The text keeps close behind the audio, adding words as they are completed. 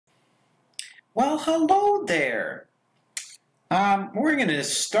Well, hello there. We're going to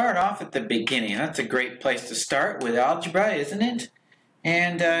start off at the beginning. That's a great place to start with algebra, isn't it?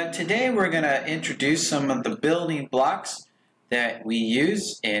 And today we're going to introduce some of the building blocks that we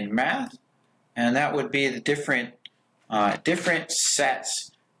use in math, and that would be the different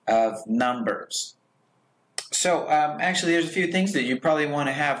sets of numbers. So actually there's a few things that you probably want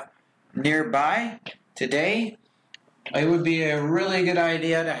to have nearby today. It would be a really good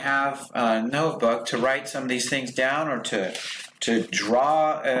idea to have a notebook to write some of these things down, or to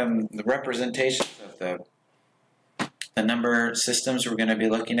draw the representations of the number systems we're going to be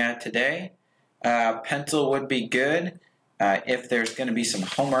looking at today. Pencil would be good. If there's going to be some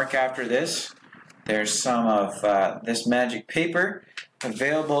homework after this, there's some of this magic paper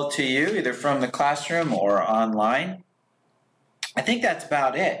available to you either from the classroom or online. I think that's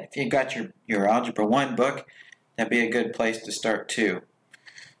about it. If you got your Algebra 1 book, that'd be a good place to start too.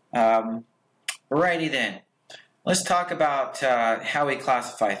 Alrighty then. Let's talk about how we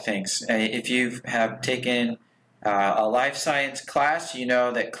classify things. If you have taken a life science class, you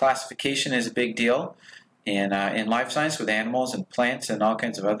know that classification is a big deal in life science, with animals and plants and all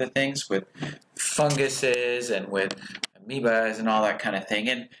kinds of other things, with funguses and with amoebas and all that kind of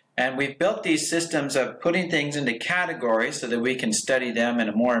thing. And we've built these systems of putting things into categories so that we can study them in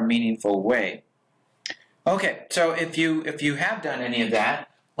a more meaningful way. Okay, so if you have done any of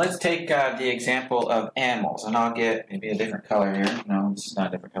that, let's take the example of animals, and I'll get maybe a different color here. No, this is not a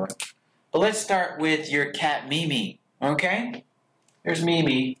different color. But let's start with your cat Mimi. Okay, there's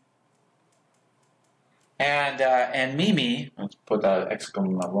Mimi, and Mimi. Let's put the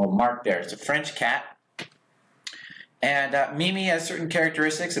little mark there. It's a French cat, and Mimi has certain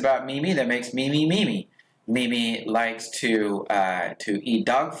characteristics about Mimi that makes Mimi Mimi. Mimi likes to eat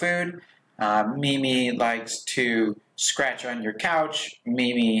dog food. Mimi likes to scratch on your couch.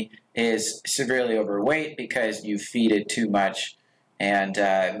 Mimi is severely overweight because you feed it too much. And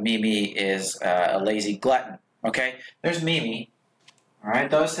Mimi is a lazy glutton. Okay? There's Mimi.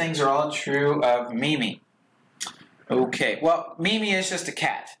 Alright, those things are all true of Mimi. Okay, well, Mimi is just a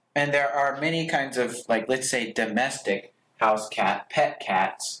cat. And there are many kinds of, like, let's say, domestic house cat, pet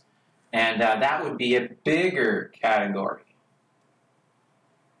cats. And that would be a bigger category.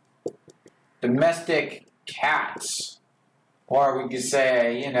 Domestic cats, or we could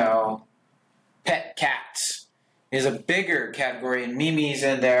say, you know, pet cats, is a bigger category, and Mimi's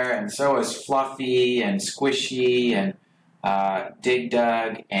in there, and so is Fluffy and Squishy and Dig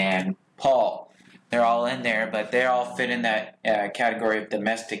Dug and Paul. They're all in there, but they all fit in that category of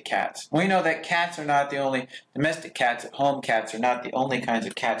domestic cats. We know that cats are not the only, domestic cats, home cats are not the only kinds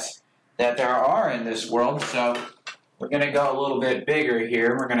of cats that there are in this world, so we're going to go a little bit bigger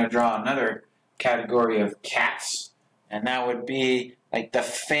here. We're going to draw another category of cats, and that would be like the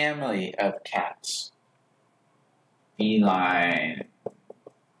family of cats. Feline.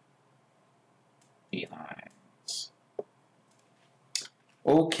 Felines.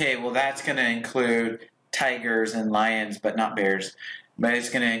 Okay, well that's going to include tigers and lions, but not bears. But it's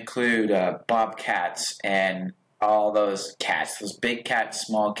going to include bobcats and all those cats, those big cats,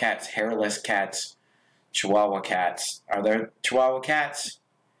 small cats, hairless cats, Chihuahua cats. Are there Chihuahua cats?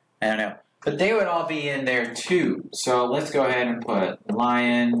 I don't know. But they would all be in there too. So let's go ahead and put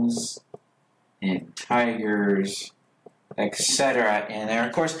lions and tigers, etc. in there.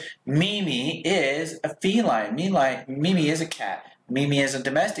 Of course, Mimi is a feline. Mimi is a cat. Mimi is a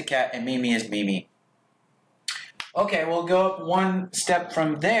domestic cat, and Mimi is Mimi. Okay, we'll go up one step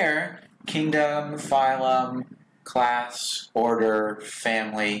from there. Kingdom, phylum, class, order,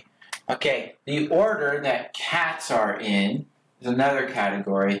 family. Okay, the order that cats are in is another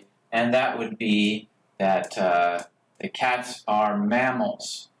category. And that would be that the cats are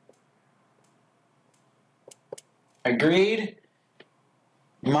mammals. Agreed?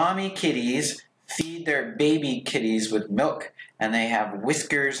 Mommy kitties feed their baby kitties with milk, and they have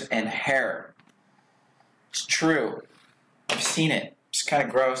whiskers and hair. It's true. I've seen it. It's kind of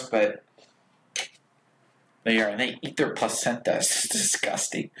gross, but they are. And they eat their placenta. It's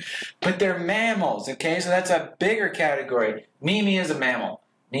disgusting. But they're mammals, okay? So that's a bigger category. Mimi is a mammal.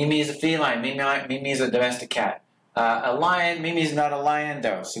 Mimi is a feline. Mimi is a domestic cat. A lion. Mimi's not a lion,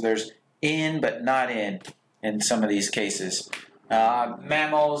 though. So there's in but not in some of these cases.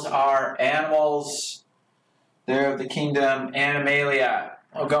 Mammals are animals. They're of the kingdom Animalia.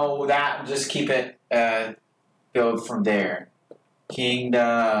 I'll go with that and just keep it build from there.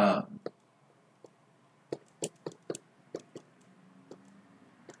 Kingdom.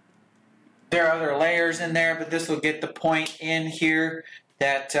 There are other layers in there, but this will get the point in here.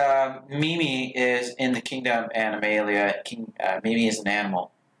 That Mimi is in the kingdom Animalia. Mimi is an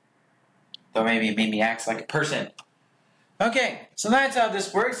animal. Though maybe Mimi acts like a person. Okay, so that's how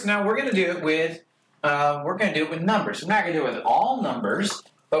this works. Now we're going to do it with numbers. We're not going to do it with all numbers,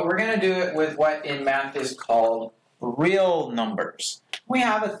 but we're going to do it with what in math is called real numbers. We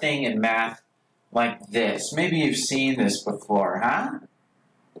have a thing in math like this. Maybe you've seen this before, huh?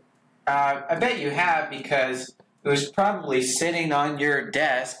 I bet you have, because it was probably sitting on your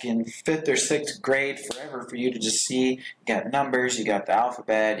desk in 5th or 6th grade forever for you to just see. You got numbers, you got the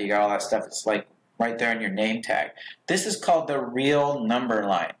alphabet, you got all that stuff. It's like right there on your name tag. This is called the real number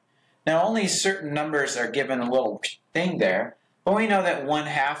line. Now only certain numbers are given a little thing there, but we know that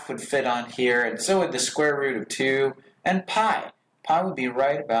 1/2 would fit on here, and so would the square root of 2, and pi. Pi would be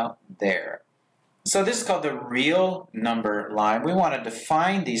right about there. So this is called the real number line. We want to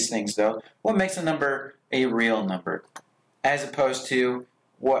define these things though. What makes a number a real number? As opposed to,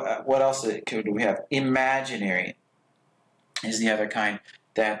 what else could we have? Imaginary is the other kind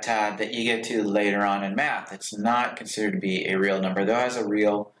that you get to later on in math. It's not considered to be a real number, though it has a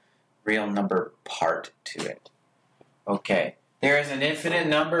real number part to it. Okay, there is an infinite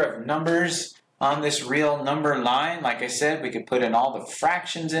number of numbers on this real number line. Like I said, we could put in all the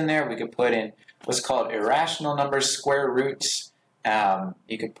fractions in there. We could put in what's called irrational numbers, square roots.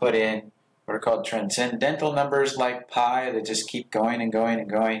 You could put in what are called transcendental numbers like pi that just keep going and going and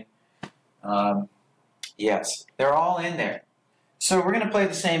going. Yes, they're all in there. So we're going to play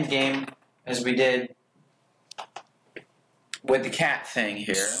the same game as we did with the cat thing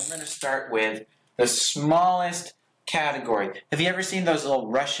here. I'm going to start with the smallest category. Have you ever seen those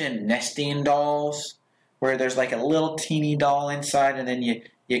little Russian nesting dolls where there's like a little teeny doll inside, and then you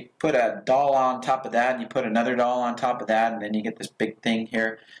put a doll on top of that, and you put another doll on top of that, and then you get this big thing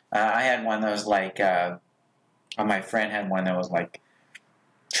here? I had one that was like, my friend had one that was like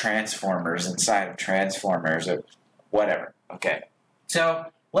Transformers inside of Transformers or whatever. Okay, so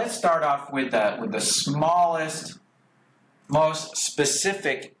let's start off with the smallest, most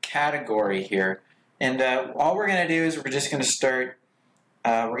specific category here. And all we're going to do is we're just going to start,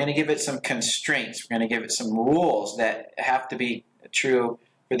 we're going to give it some constraints. We're going to give it some rules that have to be true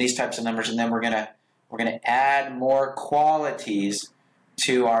for these types of numbers, and then we're going to add more qualities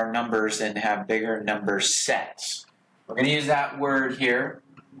to our numbers and have bigger number sets. We're going to use that word here.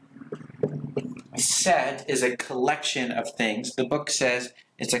 A set is a collection of things. The book says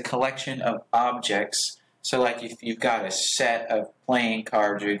it's a collection of objects. So like if you've got a set of playing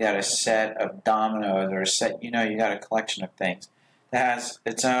cards, or you've got a set of dominoes, or a set, you got a collection of things that has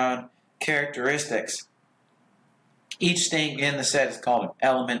its own characteristics. Each thing in the set is called an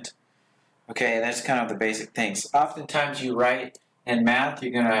element. Okay, that's kind of the basic things. Oftentimes you write in math,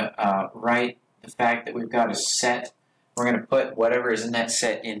 you're going to write the fact that we've got a set. We're going to put whatever is in that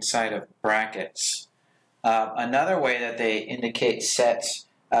set inside of brackets. Another way that they indicate sets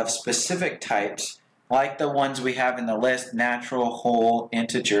of specific types, like the ones we have in the list, natural, whole,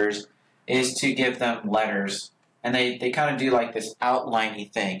 integers, is to give them letters. And they kind of do like this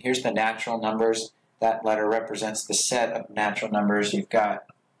outliney thing. Here's the natural numbers. That letter represents the set of natural numbers. You've got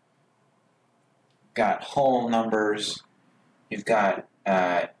whole numbers. You've got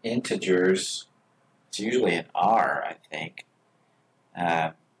integers. It's usually an R, I think.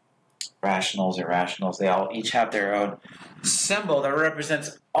 Rationals, irrationals, they all each have their own symbol that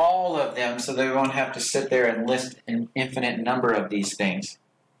represents all of them, so they won't have to sit there and list an infinite number of these things.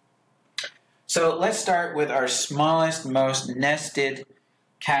 So let's start with our smallest, most nested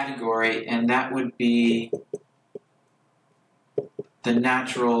category, and that would be the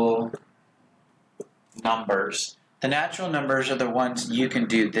natural numbers. The natural numbers are the ones you can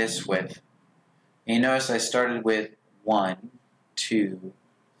do this with. And you notice I started with 1, 2,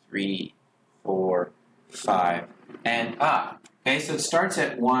 3, 4, 5, and up. Okay, so it starts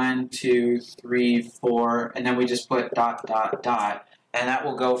at 1, 2, 3, 4, and then we just put dot, dot, dot, and that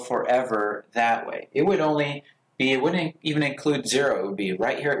will go forever that way. It wouldn't even include 0. It would be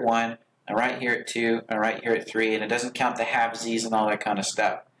right here at 1, and right here at 2, and right here at 3, and it doesn't count the halvesies and all that kind of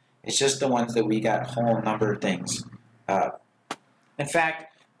stuff. It's just the ones that we got whole number things. In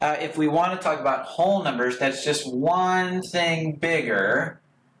fact, if we want to talk about whole numbers, that's just one thing bigger.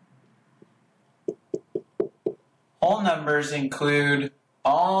 Whole numbers include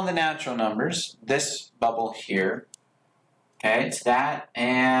all the natural numbers, this bubble here. Okay, it's that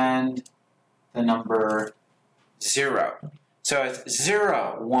and the number 0. So it's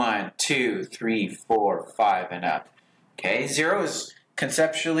 0, 1, 2, 3, 4, 5, and up. Okay, 0 is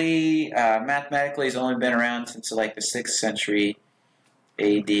conceptually, mathematically, has only been around since like the 6th century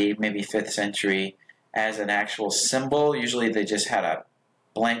AD, maybe 5th century, as an actual symbol. Usually they just had a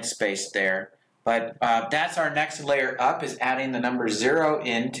blank space there. But that's our next layer up, is adding the number 0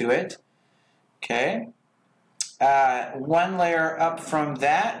 into it. Okay. One layer up from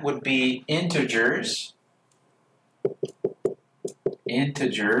that would be integers.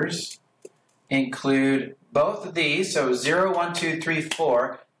 Integers include both of these, so 0, 1, 2, 3,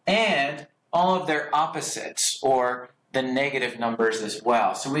 4, and all of their opposites, or the negative numbers as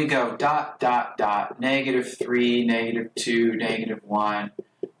well. So we go dot, dot, dot, -3, -2, -1,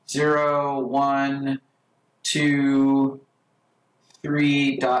 0, 1, 2,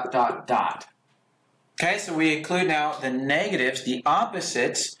 3, dot, dot, dot. Okay, so we include now the negatives, the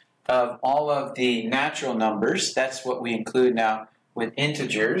opposites of all of the natural numbers. That's what we include now with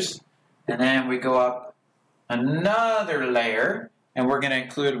integers. And then we go up another layer, and we're going to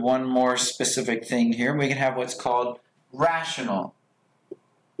include one more specific thing here. We can have what's called rational.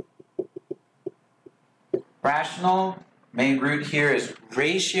 Rational, main root here is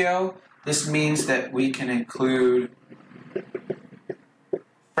ratio. This means that we can include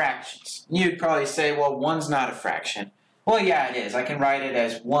fractions. You'd probably say, well, 1's not a fraction. Well, yeah, it is. I can write it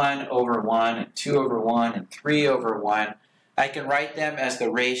as 1 over 1, and 2 over 1, and 3 over 1. I can write them as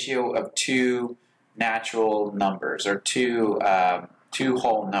the ratio of two natural numbers, or two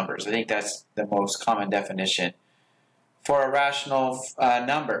whole numbers. I think that's the most common definition for a rational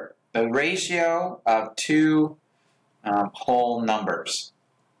number. The ratio of two whole numbers.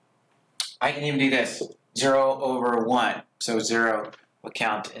 I can even do this, 0 over 1. So 0 will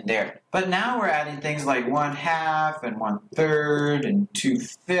count in there. But now we're adding things like 1/2 and 1/3 and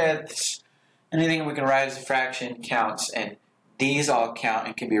 2/5. Anything we can write as a fraction counts, and these all count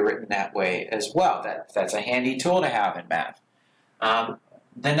and can be written that way as well. That's a handy tool to have in math.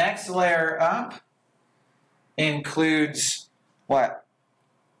 The next layer up includes what?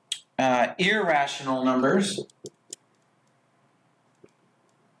 Irrational numbers.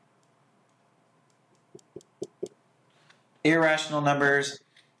 Irrational numbers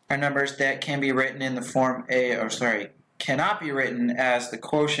are numbers that can be written in the form cannot be written as the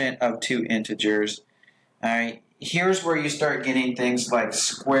quotient of two integers. All right, here's where you start getting things like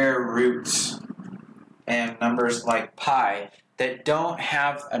square roots and numbers like pi that don't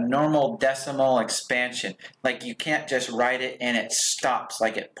have a normal decimal expansion. Like you can't just write it and it stops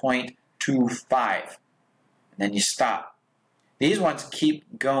like at 0.25 and then you stop. These ones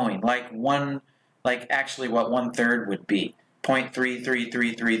keep going like actually what 1/3 would be.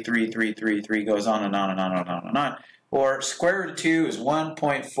 0.3333333 goes on and on and on and on and on. Or square root of 2 is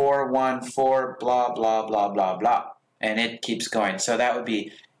 1.414 blah blah blah blah blah. And it keeps going. So that would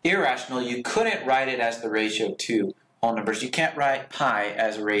be irrational. You couldn't write it as the ratio of two whole numbers. You can't write pi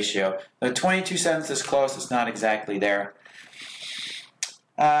as a ratio. The 22/7 is close. It's not exactly there.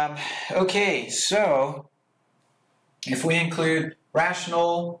 Okay, so if we include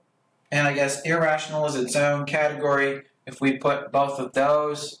rational, and I guess irrational is its own category. If we put both of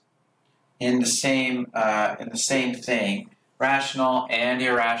those in the same thing, rational and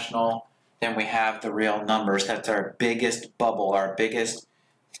irrational, then we have the real numbers. That's our biggest bubble, our biggest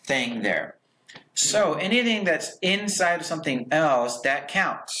thing there. So anything that's inside of something else, that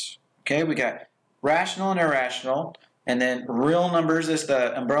counts. Okay, we got rational and irrational, and then real numbers is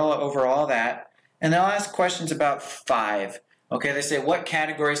the umbrella over all that. And they'll ask questions about 5. Okay, they say, what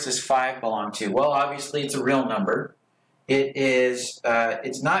categories does 5 belong to? Well, obviously, it's a real number. It is,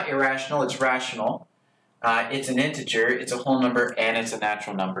 it's not irrational, it's rational. It's an integer, it's a whole number, and it's a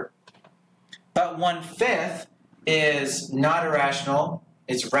natural number. But 1/5 is not irrational,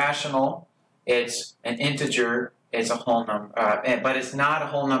 it's rational, it's an integer, it's a whole number, but it's not a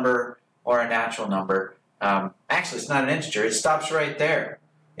whole number or a natural number. Actually, it's not an integer, it stops right there.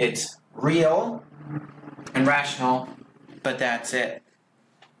 It's real and rational, but that's it.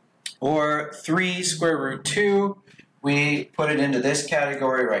 Or 3 square root 2, we put it into this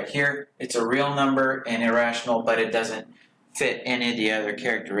category right here. It's a real number and irrational, but it doesn't fit any of the other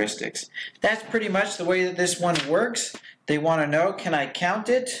characteristics. That's pretty much the way that this one works. They want to know, can I count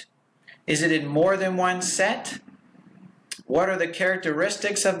it? Is it in more than one set? What are the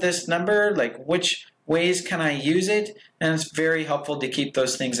characteristics of this number? Like which ways can I use it? And it's very helpful to keep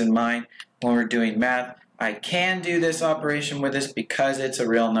those things in mind when we're doing math. I can do this operation with this because it's a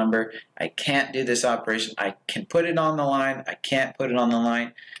real number. I can't do this operation. I can put it on the line. I can't put it on the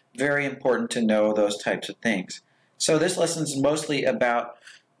line. Very important to know those types of things. So this lesson is mostly about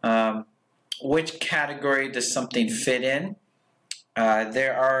which category does something fit in.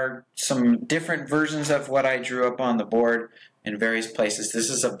 There are some different versions of what I drew up on the board in various places.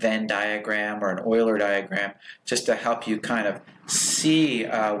 This is a Venn diagram or an Euler diagram just to help you kind of see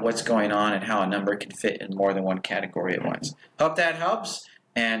what's going on and how a number can fit in more than one category at once. Hope that helps,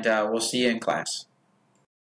 and we'll see you in class.